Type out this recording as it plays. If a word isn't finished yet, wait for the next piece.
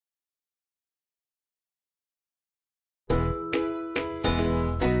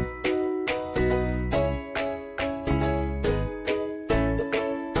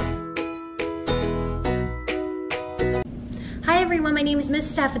everyone, my name is Miss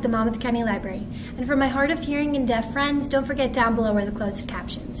Steph at the Monmouth County Library. And for my hard of hearing and deaf friends, don't forget down below are the closed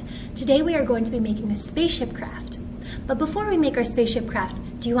captions. Today we are going to be making a spaceship craft. But before we make our spaceship craft,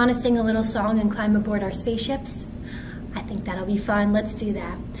 do you want to sing a little song and climb aboard our spaceships? I think that'll be fun, let's do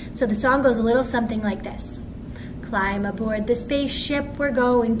that. So the song goes a little something like this. Climb aboard the spaceship, we're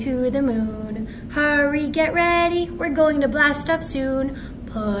going to the moon. Hurry, get ready, we're going to blast off soon.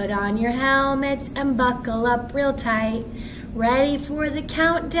 Put on your helmets and buckle up real tight. Ready for the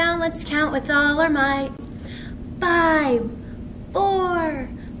countdown, let's count with all our might. 5, 4,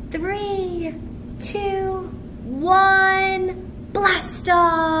 3, 2, 1, blast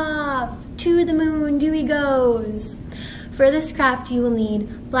off! To the moon Dewey goes. For this craft you will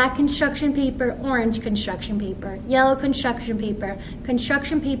need black construction paper, orange construction paper, yellow construction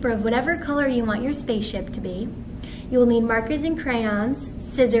paper of whatever color you want your spaceship to be. You will need markers and crayons,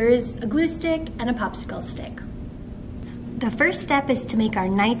 scissors, a glue stick, and a popsicle stick. The first step is to make our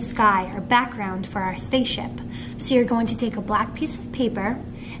night sky, our background for our spaceship. So you're going to take a black piece of paper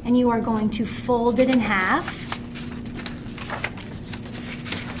and you are going to fold it in half.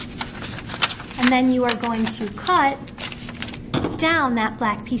 And then you are going to cut down that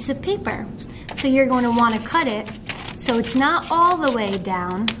black piece of paper. So you're going to want to cut it so it's not all the way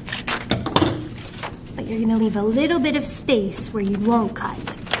down, but you're going to leave a little bit of space where you won't cut.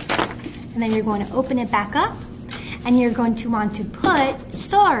 And then you're going to open it back up and you're going to want to put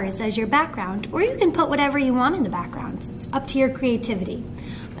stars as your background, or you can put whatever you want in the background. It's up to your creativity.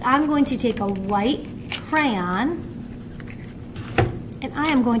 But I'm going to take a white crayon and I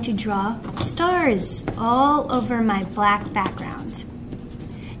am going to draw stars all over my black background.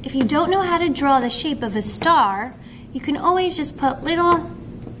 If you don't know how to draw the shape of a star, you can always just put little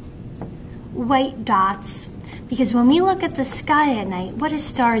white dots, because when we look at the sky at night, what do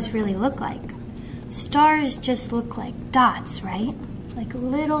stars really look like? Stars just look like dots, right? Like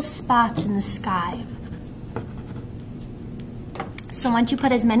little spots in the sky. So once you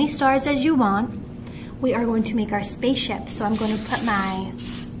put as many stars as you want, we are going to make our spaceship. So I'm going to put my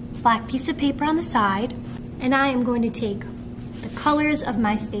black piece of paper on the side, and I am going to take the colors of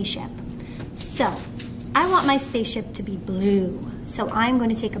my spaceship. So I want my spaceship to be blue. So I'm going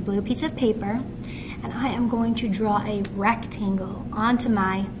to take a blue piece of paper and I am going to draw a rectangle onto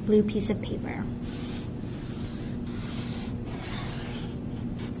my blue piece of paper.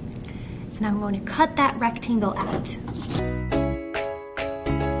 And I'm going to cut that rectangle out.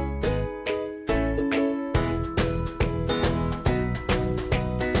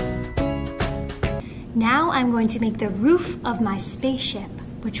 Now I'm going to make the roof of my spaceship,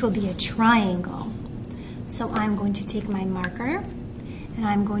 which will be a triangle. So I'm going to take my marker and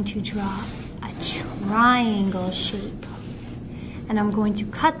I'm going to draw a triangle shape. And I'm going to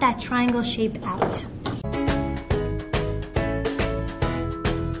cut that triangle shape out.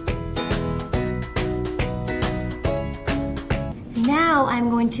 Now I'm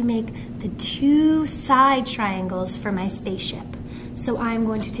going to make the 2 side triangles for my spaceship. So I'm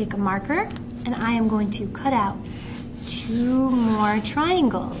going to take a marker and I am going to cut out 2 more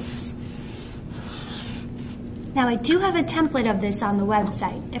triangles. Now I do have a template of this on the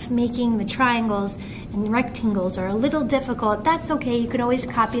website. If making the triangles and rectangles are a little difficult, that's okay. You can always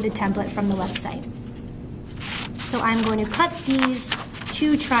copy the template from the website. So I'm going to cut these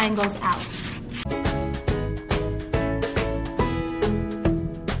 2 triangles out.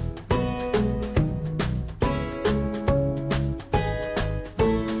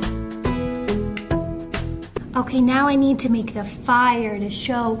 Okay, now I need to make the fire to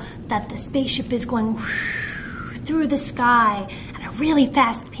show that the spaceship is going through the sky at a really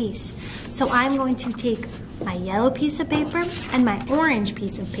fast pace. So I'm going to take my yellow piece of paper and my orange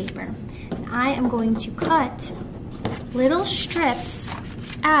piece of paper. And I am going to cut little strips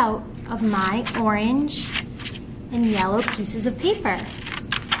out of my orange and yellow pieces of paper.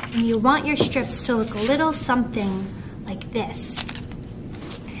 And you want your strips to look a little something like this.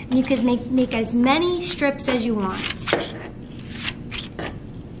 And you can make as many strips as you want.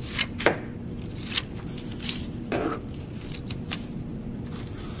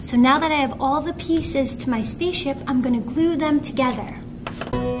 So now that I have all the pieces to my spaceship, I'm going to glue them together.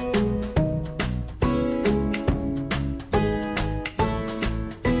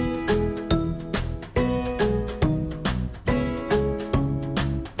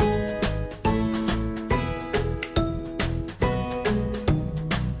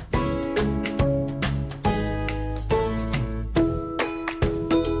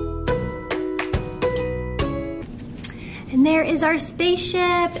 And there is our spaceship,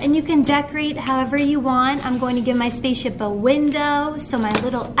 and you can decorate however you want. I'm going to give my spaceship a window so my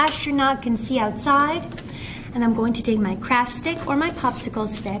little astronaut can see outside. And I'm going to take my craft stick or my popsicle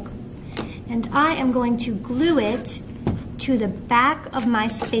stick, and I am going to glue it to the back of my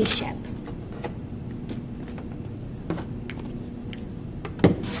spaceship.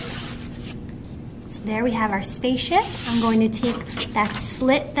 So there we have our spaceship. I'm going to take that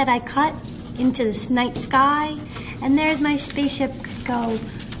slit that I cut into this night sky, and there's my spaceship go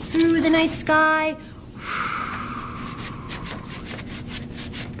through the night sky.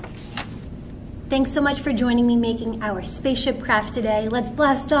 Thanks so much for joining me making our spaceship craft today. Let's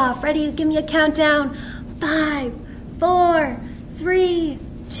blast off. Ready? Give me a countdown. 5, 4, 3,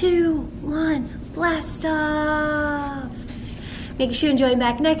 2, 1. Blast off. Make sure you join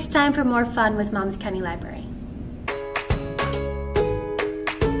back next time for more fun with Monmouth County Library.